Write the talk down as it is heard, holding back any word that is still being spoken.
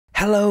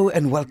Hello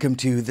and welcome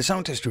to the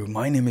Sound Test Room.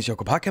 My name is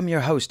Jakob. I'm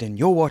your host and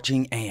you're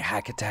watching a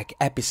haQ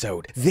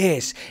episode.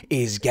 This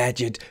is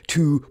Gadget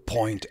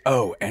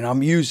 2.0 and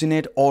I'm using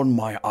it on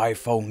my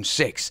iPhone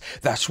 6.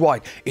 That's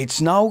right, it's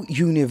now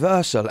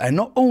universal, and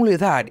not only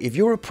that, if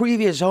you're a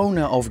previous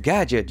owner of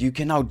Gadget, you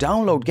can now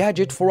download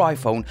Gadget for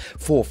iPhone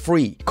for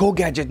free. KORG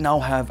Gadget now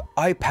have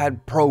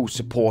iPad Pro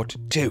support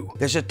too.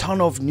 There's a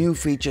ton of new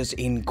features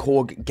in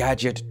KORG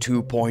Gadget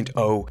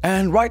 2.0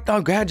 and right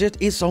now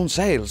Gadget is on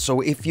sale,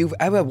 so if you've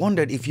ever wondered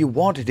if you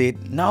wanted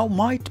it, now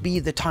might be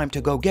the time to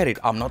go get it.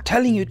 I'm not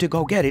telling you to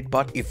go get it,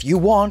 but if you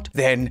want,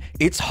 then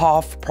it's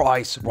half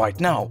price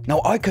right now. Now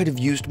I could have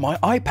used my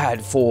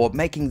iPad for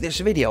making this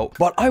video,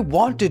 but I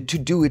wanted to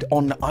do it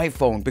on the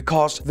iPhone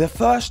because the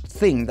first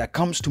thing that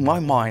comes to my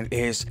mind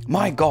is,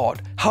 my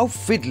god, how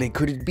fiddly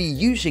could it be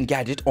using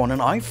Gadget on an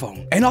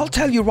iPhone? And I'll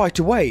tell you right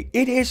away,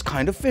 it is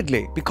kind of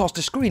fiddly because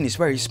the screen is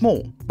very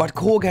small. But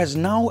KORG has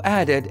now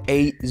added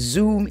a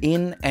zoom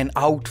in and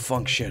out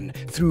function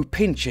through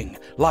pinching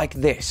like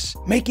this,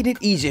 making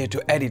it easier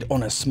to edit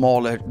on a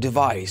smaller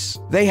device.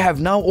 They have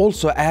now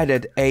also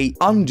added a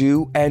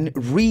undo and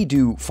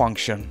redo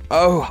function.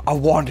 Oh, I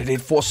wanted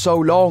it for so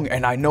long,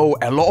 and I know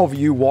a lot of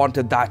you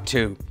wanted that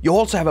too. You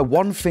also have a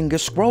one finger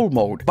scroll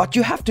mode, but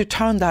you have to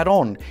turn that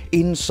on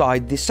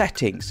inside the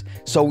settings.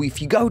 So if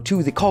you go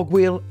to the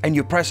cogwheel and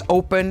you press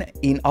open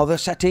in other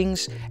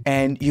settings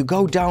and you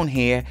go down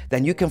here,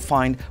 then you can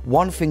find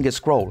one finger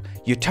scroll.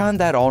 You turn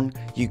that on,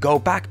 you go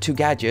back to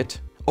Gadget,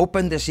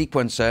 open the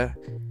sequencer.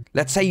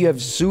 Let's say you have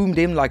zoomed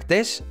in like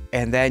this,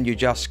 and then you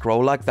just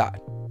scroll like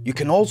that. You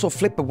can also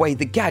flip away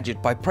the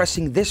gadget by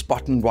pressing this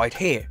button right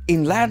here.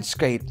 In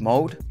landscape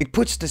mode, it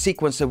puts the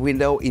sequencer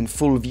window in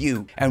full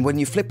view, and when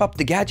you flip up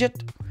the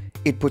gadget,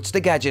 it puts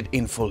the gadget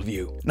in full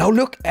view. Now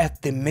look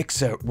at the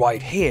mixer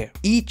right here.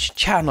 Each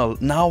channel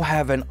now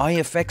have an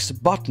IFX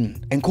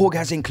button, and KORG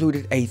has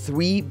included a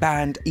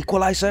 3-band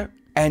equalizer.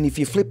 And if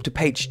you flip to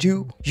page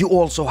 2, you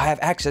also have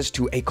access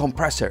to a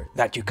compressor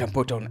that you can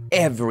put on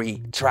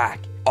every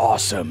track.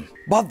 Awesome.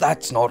 But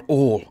that's not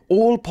all.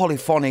 All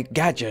polyphonic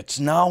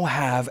gadgets now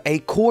have a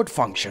chord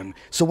function.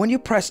 So when you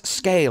press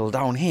scale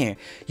down here,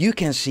 you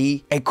can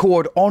see a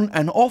chord on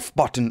and off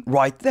button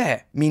right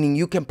there, meaning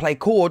you can play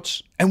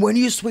chords. And when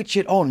you switch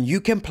it on,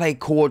 you can play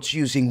chords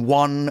using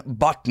one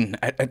button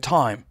at a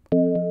time.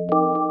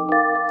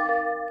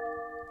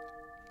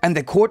 And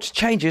the chords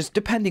changes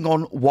depending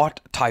on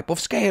what type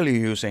of scale you're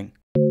using.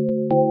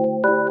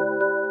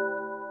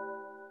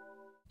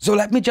 So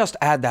let me just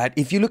add that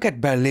if you look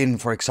at Berlin,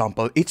 for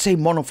example, it's a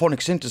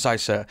monophonic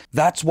synthesizer.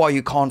 That's why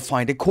you can't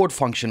find a chord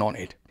function on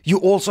it. You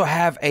also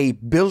have a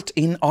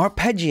built-in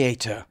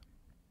arpeggiator.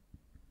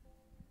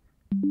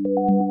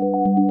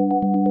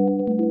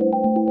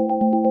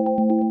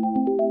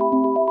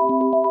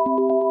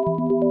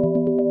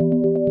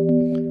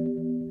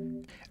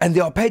 And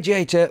the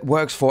arpeggiator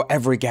works for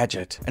every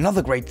gadget.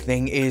 Another great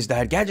thing is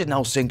that Gadget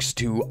now syncs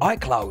to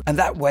iCloud, and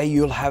that way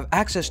you'll have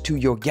access to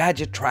your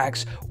Gadget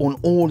tracks on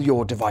all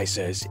your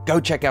devices. Go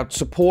check out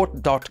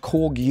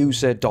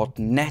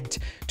support.korguser.net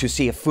to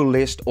see a full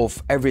list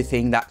of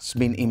everything that's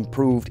been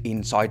improved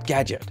inside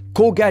Gadget.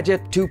 KORG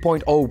Gadget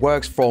 2.0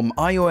 works from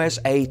iOS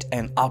 8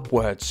 and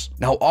upwards.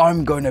 Now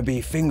I'm gonna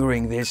be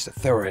fingering this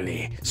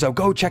thoroughly, so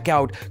go check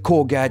out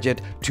KORG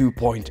Gadget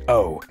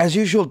 2.0. As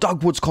usual,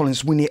 Doug Woods, Colin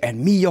Sweeney,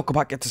 and me, Jakob,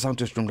 at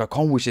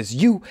thesoundtestroom.com wishes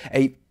you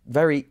a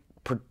very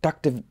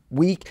productive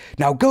week.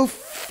 Now go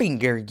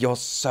finger your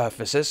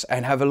surfaces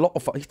and have a lot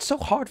of fun. It's so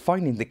hard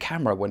finding the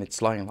camera when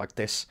it's lying like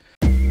this.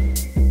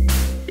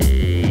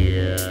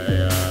 Yeah.